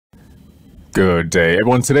Good day,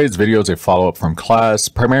 everyone. Today's video is a follow-up from class,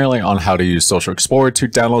 primarily on how to use Social Explorer to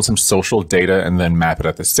download some social data and then map it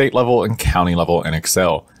at the state level and county level in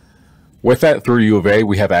Excel. With that, through U of A,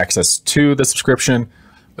 we have access to the subscription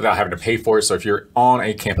without having to pay for it. So if you're on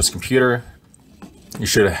a campus computer, you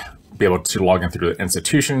should be able to log in through the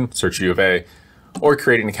institution, search U of A, or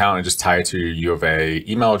create an account and just tie it to your U of A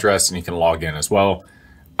email address, and you can log in as well.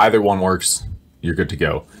 Either one works, you're good to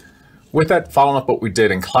go. With that, following up what we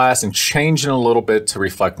did in class and changing a little bit to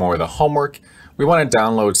reflect more of the homework, we want to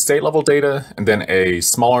download state level data and then a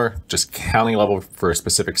smaller, just county level for a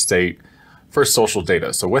specific state for social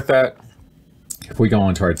data. So with that, if we go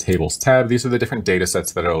into our tables tab, these are the different data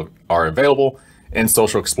sets that are available in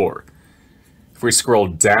Social Explorer. If we scroll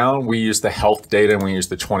down, we use the health data and we use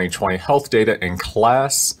the 2020 health data in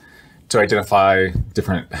class to identify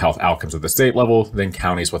different health outcomes at the state level, then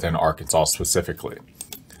counties within Arkansas specifically.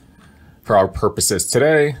 For our purposes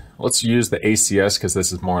today, let's use the ACS because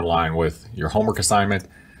this is more in line with your homework assignment.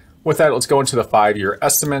 With that, let's go into the 5-year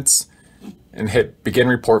estimates and hit begin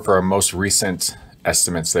report for our most recent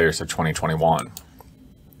estimates there, so 2021.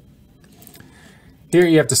 Here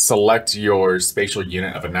you have to select your spatial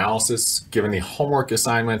unit of analysis. Given the homework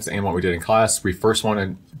assignments and what we did in class, we first want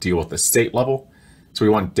to deal with the state level. So we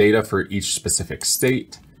want data for each specific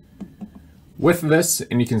state. With this,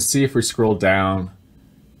 and you can see if we scroll down,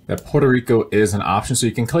 that Puerto Rico is an option, so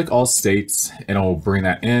you can click all states and it will bring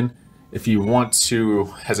that in. If you want to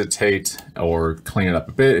hesitate or clean it up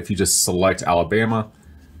a bit, if you just select Alabama,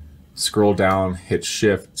 scroll down, hit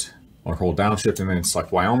shift or hold down shift and then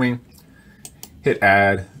select Wyoming, hit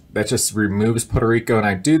add, that just removes Puerto Rico. And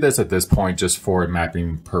I do this at this point just for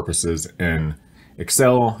mapping purposes in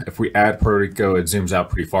Excel. If we add Puerto Rico, it zooms out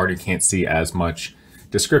pretty far and you can't see as much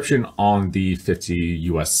description on the 50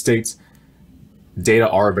 US states. Data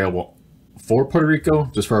are available for Puerto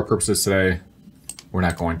Rico. Just for our purposes today, we're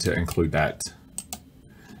not going to include that.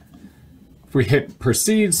 If we hit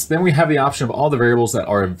proceeds, then we have the option of all the variables that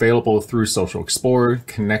are available through Social Explorer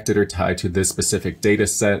connected or tied to this specific data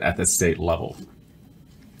set at the state level.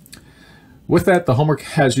 With that, the homework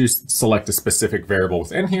has you select a specific variable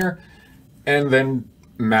within here and then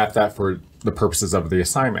map that for the purposes of the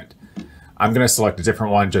assignment. I'm going to select a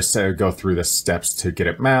different one just to go through the steps to get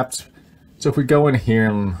it mapped. So if we go in here,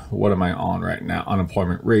 and what am I on right now?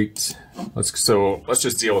 Unemployment rate. Let's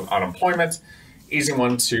just deal with unemployment. Easy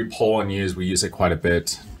one to pull and use. We use it quite a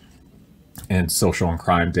bit in social and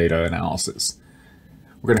crime data analysis.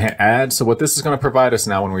 We're going to hit add. So what this is going to provide us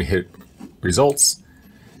now when we hit results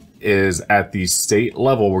is at the state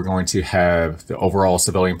level, we're going to have the overall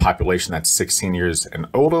civilian population that's 16 years and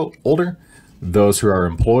older, those who are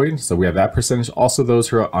employed. So we have that percentage. Also those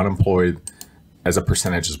who are unemployed as a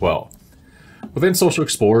percentage as well. Within Social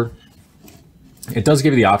Explorer, it does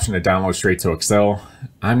give you the option to download straight to Excel.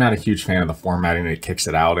 I'm not a huge fan of the formatting it kicks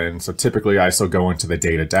it out in. So typically I still go into the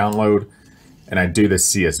data download and I do the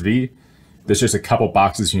CSV. There's just a couple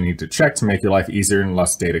boxes you need to check to make your life easier and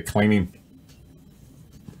less data cleaning.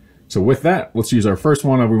 So with that, let's use our first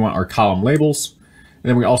one. We want our column labels. And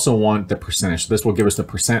then we also want the percentage. This will give us the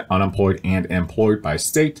percent unemployed and employed by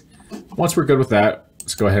state. Once we're good with that,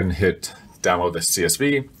 let's go ahead and hit download the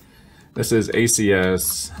CSV. This is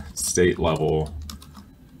ACS state level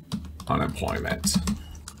unemployment.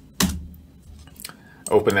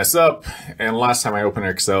 Open this up, and last time I opened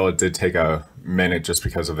Excel, it did take a minute just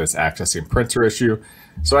because of this accessing printer issue.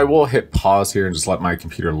 So I will hit pause here and just let my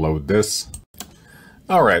computer load this.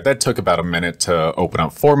 All right, that took about a minute to open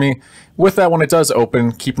up for me. With that, when it does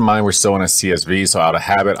open, keep in mind we're still in a CSV, so out of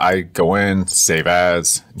habit, I go in, save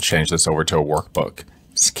as, and change this over to a workbook.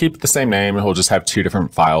 Just keep the same name and we'll just have two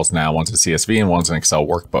different files now. One's a CSV and one's an Excel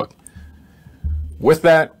workbook. With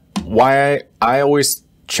that, why I always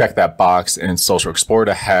check that box in Social Explorer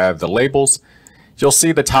to have the labels. You'll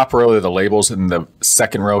see the top row of the labels and the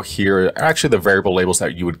second row here are actually the variable labels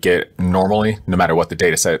that you would get normally, no matter what the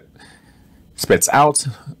data set spits out.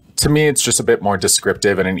 To me, it's just a bit more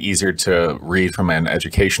descriptive and easier to read from an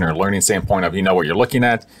education or learning standpoint of you know what you're looking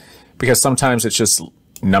at, because sometimes it's just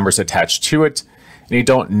numbers attached to it. And you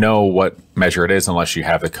don't know what measure it is unless you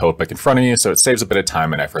have the code book in front of you, so it saves a bit of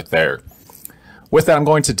time and effort there. With that, I'm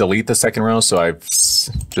going to delete the second row, so I've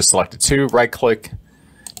just selected 2, right-click,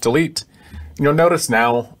 delete. And you'll notice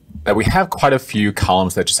now that we have quite a few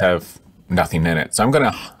columns that just have nothing in it. So I'm going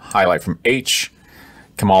to highlight from H,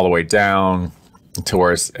 come all the way down to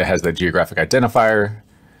where it has the geographic identifier,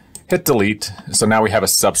 hit delete. So now we have a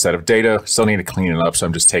subset of data. Still need to clean it up, so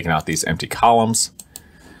I'm just taking out these empty columns.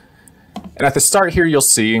 And at the start here, you'll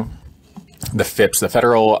see the FIPS, the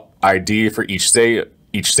federal ID for each state.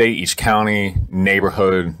 each state, each county,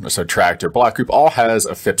 neighborhood, so tract or block group all has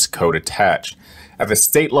a FIPS code attached. At the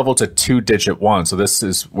state level, it's a 2-digit one. So this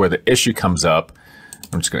is where the issue comes up.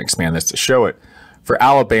 I'm just going to expand this to show it. For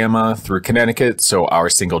Alabama through Connecticut, so our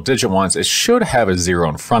single digit ones, it should have a 0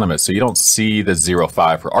 in front of it. So you don't see the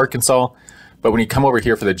 05 for Arkansas. But when you come over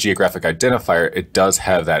here for the geographic identifier, it does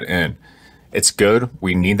have that in. It's good.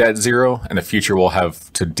 We need that 0. In the future, we'll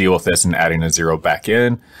have to deal with this and adding a 0 back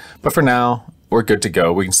in. But for now, we're good to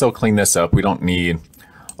go. We can still clean this up. We don't need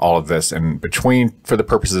all of this in between for the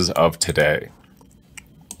purposes of today.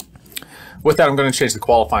 With that, I'm going to change the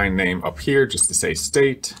qualifying name up here just to say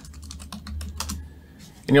state.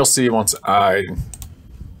 And you'll see once I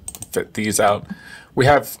fit these out, we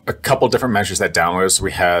have a couple different measures that download. So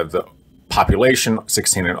we have the population,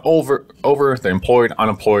 16 and over, the employed,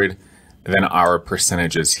 unemployed, and then our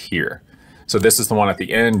percentages here. So this is the one at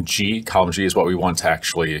the end. G, column G is what we want to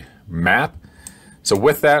actually map. So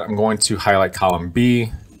with that, I'm going to highlight column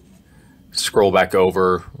B, scroll back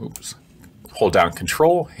over, hold down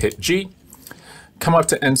Control, hit G, come up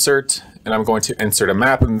to insert, and I'm going to insert a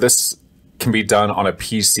map. And this can be done on a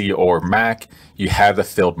PC or Mac. You have the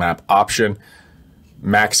filled map option.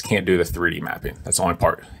 Macs can't do the 3D mapping. That's the only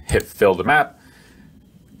part. Hit fill the map.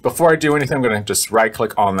 Before I do anything, I'm going to just right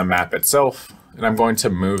click on the map itself, and I'm going to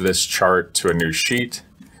move this chart to a new sheet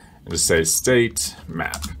and just say state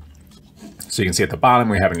map. So you can see at the bottom,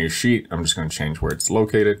 we have a new sheet. I'm just going to change where it's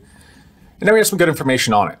located. And then we have some good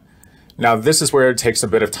information on it. Now, this is where it takes a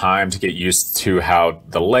bit of time to get used to how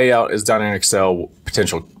the layout is done in Excel,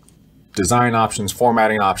 potential design options,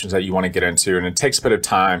 formatting options that you want to get into. And it takes a bit of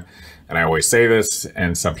time. And I always say this,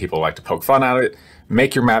 and some people like to poke fun at it,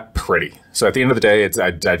 make your map pretty. So at the end of the day, it's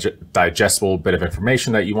a digestible bit of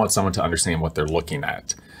information that you want someone to understand what they're looking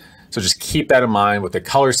at. So just keep that in mind with the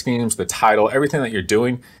color schemes, the title, everything that you're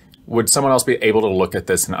doing. Would someone else be able to look at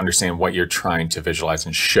this and understand what you're trying to visualize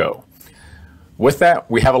and show? With that,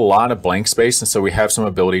 we have a lot of blank space, and so we have some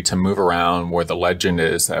ability to move around where the legend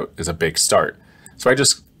is. That is a big start. So I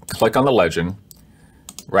just click on the legend,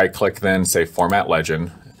 right click, then say Format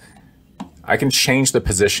Legend. I can change the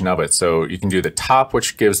position of it. So you can do the top,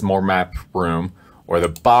 which gives more map room, or the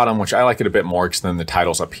bottom, which I like it a bit more because then the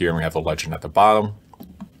title's up here and we have the legend at the bottom.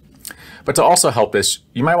 But to also help this,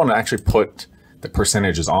 you might want to actually put the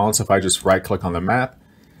percentages on. So if I just right click on the map,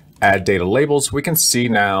 add data labels, we can see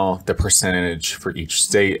now the percentage for each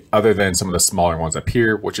state other than some of the smaller ones up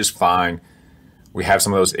here, which is fine. We have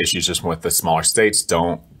some of those issues just with the smaller states.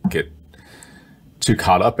 Don't get too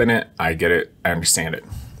caught up in it. I get it. I understand it.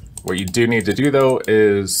 What you do need to do though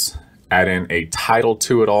is add in a title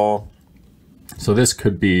to it all. So this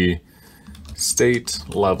could be state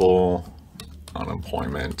level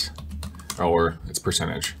unemployment, or its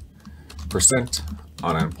percentage, percent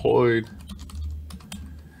unemployed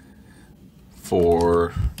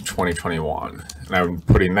for 2021. And I'm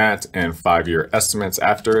putting that in 5-year estimates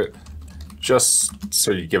after it, just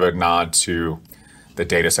so you give a nod to the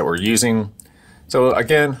data set we're using. So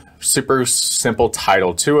again, super simple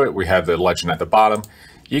title to it. We have the legend at the bottom.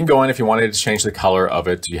 You can go in if you wanted to change the color of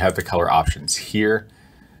it. You have the color options here.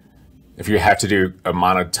 If you have to do a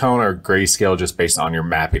monotone or grayscale just based on your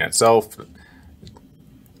mapping itself,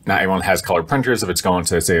 not everyone has color printers. If it's going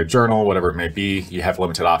to say a journal, whatever it may be, you have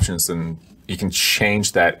limited options, and you can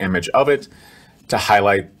change that image of it to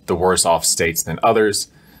highlight the worse off states than others.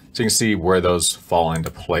 So you can see where those fall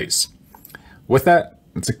into place. With that,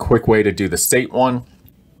 it's a quick way to do the state one.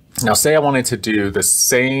 Now say I wanted to do the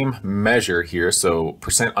same measure here, so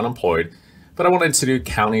percent unemployed, but I wanted to do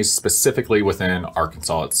counties specifically within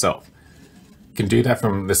Arkansas itself. You can do that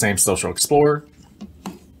from the same Social Explorer.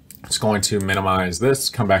 It's going to minimize this,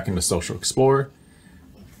 come back into Social Explorer.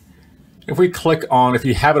 If we click on, if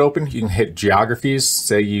you have it open, you can hit geographies,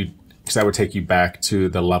 because that would take you back to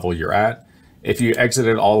the level you're at. If you exit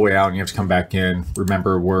it all the way out and you have to come back in,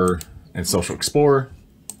 remember we're in Social Explorer,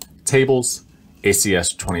 tables,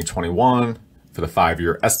 ACS 2021 for the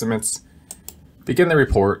 5-year estimates. Begin the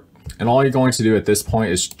report, and all you're going to do at this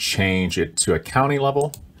point is change it to a county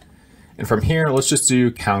level. And from here, let's just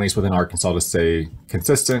do counties within Arkansas to say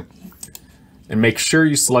consistent. And make sure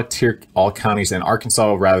you select here all counties in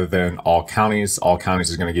Arkansas rather than all counties. All counties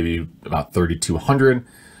is going to give you about 3,200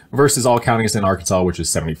 versus all counties in Arkansas, which is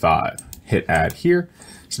 75. Hit add here.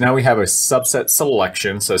 So now we have a subset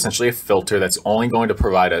selection, so essentially a filter that's only going to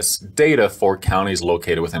provide us data for counties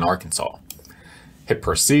located within Arkansas. Hit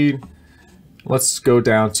proceed. Let's go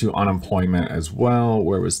down to unemployment as well.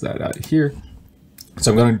 Where was that at here?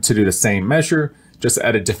 So I'm going to do the same measure, just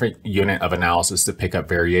add a different unit of analysis to pick up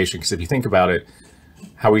variation. Because if you think about it,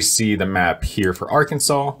 how we see the map here for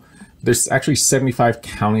Arkansas, there's actually 75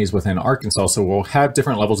 counties within Arkansas, so we'll have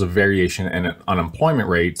different levels of variation in unemployment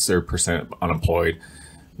rates or percent unemployed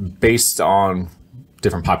based on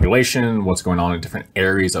different population, what's going on in different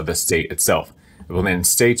areas of the state itself. Within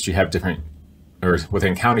states, you have different, or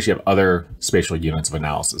within counties, you have other spatial units of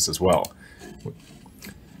analysis as well.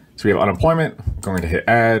 So we have unemployment, I'm going to hit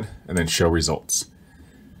add, and then show results.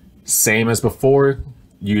 Same as before,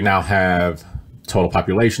 you now have total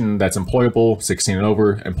population that's employable, 16 and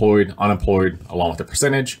over, employed, unemployed, along with the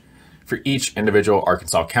percentage for each individual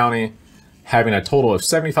Arkansas county, having a total of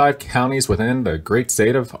 75 counties within the great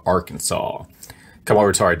state of Arkansas. Come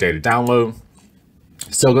over to our data download.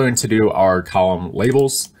 Still going to do our column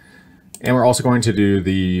labels, and we're also going to do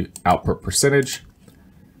the output percentage.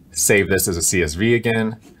 Save this as a CSV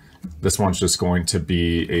again. This one's just going to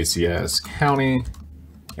be ACS County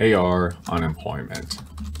AR unemployment.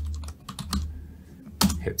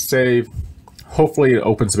 Hit save. Hopefully it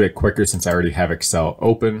opens a bit quicker since I already have Excel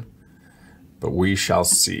open, but we shall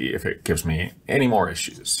see if it gives me any more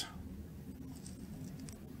issues.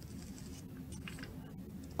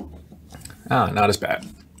 Not as bad.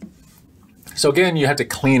 So again, you have to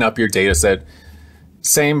clean up your data set.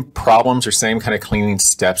 Same problems or same kind of cleaning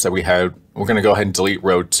steps that we had. We're going to go ahead and delete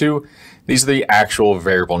row 2. These are the actual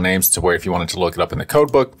variable names to where if you wanted to look it up in the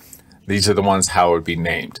code book, these are the ones how it would be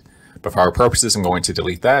named. But for our purposes, I'm going to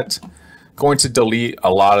delete that. I'm going to delete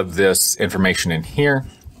a lot of this information in here.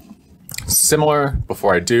 Similar,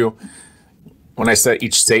 before I do, when I said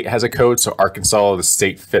each state has a code, so Arkansas, the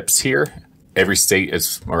state FIPS here, every state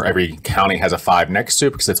is, or every county has a 5 next to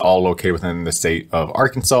it because it's all located within the state of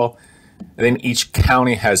Arkansas. And then each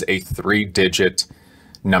county has a 3-digit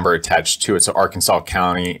number attached to it. So Arkansas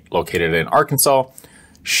County, located in Arkansas,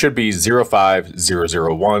 should be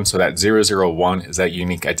 05001. So that 001 is that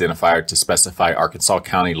unique identifier to specify Arkansas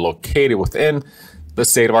County located within the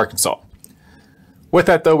state of Arkansas. With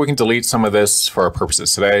that though, we can delete some of this for our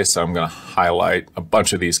purposes today. So I'm going to highlight a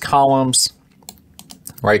bunch of these columns,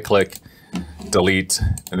 right click, delete,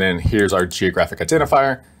 and then here's our geographic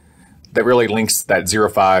identifier that really links that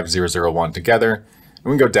 05001 together. And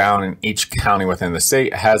we can go down, and each county within the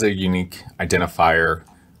state has a unique identifier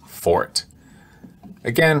for it.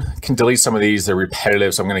 Again, can delete some of these, they're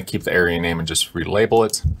repetitive, so I'm going to keep the area name and just relabel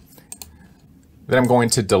it. Then I'm going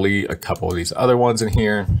to delete a couple of these other ones in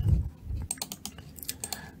here.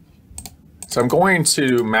 So I'm going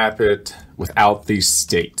to map it without the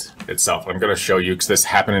state itself. I'm going to show you because this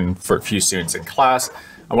happened for a few students in class.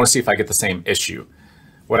 I want to see if I get the same issue.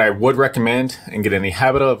 What I would recommend and get in the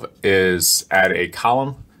habit of is add a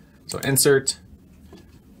column. So insert,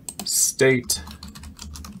 state,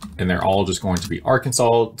 and they're all just going to be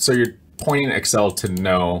Arkansas. So you're pointing Excel to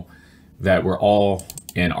know that we're all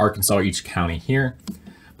in Arkansas, each county here.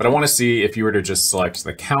 But I want to see if you were to just select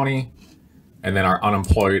the county and then our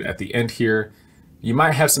unemployed at the end here, you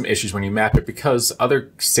might have some issues when you map it because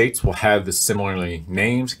other states will have the similarly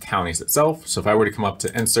named counties itself. So if I were to come up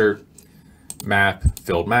to insert, map,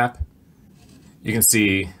 filled map, you can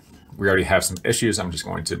see we already have some issues. I'm just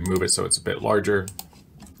going to move it so it's a bit larger.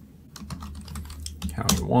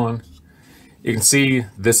 County 1. You can see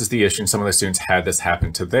this is the issue, and some of the students had this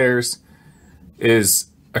happen to theirs,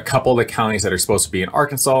 is a couple of the counties that are supposed to be in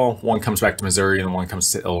Arkansas, one comes back to Missouri and one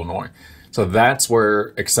comes to Illinois. So that's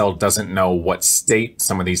where Excel doesn't know what state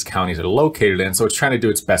some of these counties are located in, so it's trying to do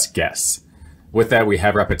its best guess. With that, we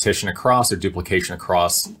have repetition across or duplication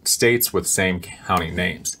across states with same county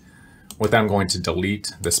names. With that, I'm going to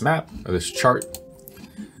delete this map or this chart.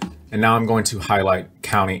 And now I'm going to highlight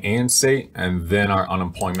county and state and then our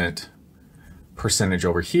unemployment percentage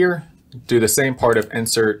over here. Do the same part of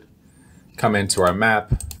insert, come into our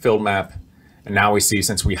map, filled map. And now we see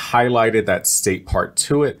since we highlighted that state part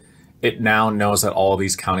to it, it now knows that all of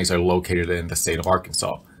these counties are located in the state of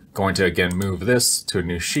Arkansas. Going to again move this to a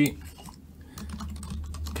new sheet.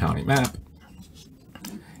 County map.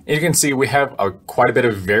 And you can see we have quite a bit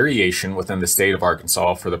of variation within the state of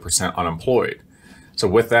Arkansas for the percent unemployed. So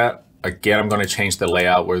with that, again, I'm going to change the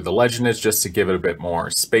layout where the legend is just to give it a bit more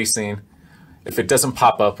spacing. If it doesn't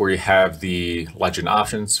pop up where you have the legend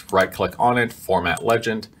options, right click on it, format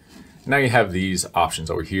legend. Now you have these options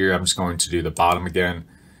over here. I'm just going to do the bottom again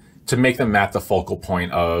to make them map the focal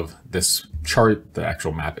point of this chart, the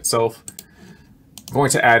actual map itself. I'm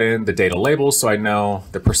going to add in the data labels so I know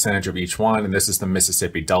the percentage of each one. And this is the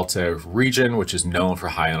Mississippi Delta region, which is known for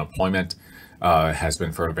high unemployment. It has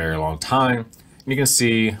been for a very long time. And you can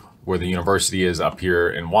see where the university is up here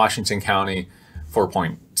in Washington County,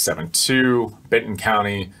 4.72, Benton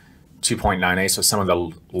County, 2.98. So some of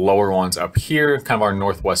the lower ones up here, kind of our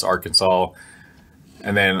Northwest Arkansas.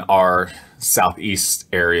 And then our southeast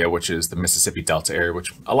area, which is the Mississippi Delta area,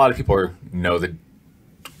 which a lot of people know the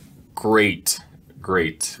great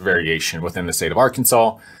variation within the state of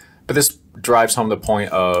Arkansas. But this drives home the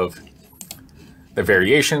point of the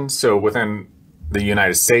variation. So within the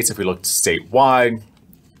United States, if we look statewide,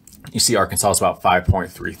 you see Arkansas is about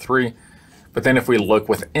 5.33. But then if we look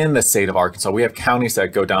within the state of Arkansas, we have counties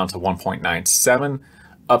that go down to 1.97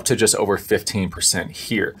 up to just over 15%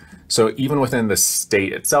 here. So even within the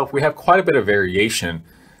state itself, we have quite a bit of variation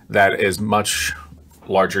that is much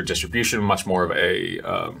larger distribution, much more of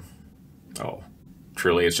a,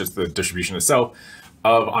 truly it's just the distribution itself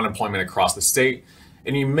of unemployment across the state.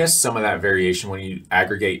 And you miss some of that variation when you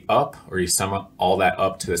aggregate up, or you sum all that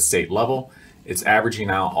up to the state level. It's averaging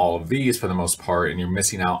out all of these for the most part, and you're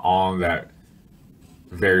missing out on that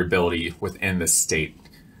variability within the state.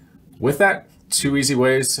 With that, 2 easy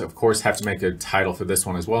ways, of course, have to make a title for this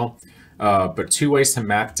one as well, but 2 ways to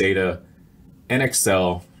map data in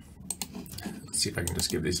Excel. Let's see if I can just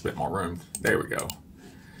give these a bit more room. There we go.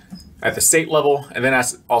 At the state level, and then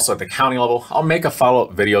also at the county level. I'll make a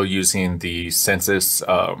follow-up video using the Census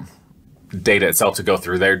data itself to go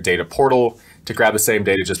through their data portal to grab the same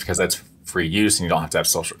data, just because that's free use and you don't have to have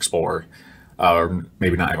Social Explorer, or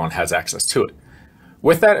maybe not everyone has access to it.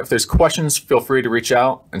 With that, if there's questions, feel free to reach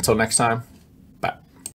out. Until next time,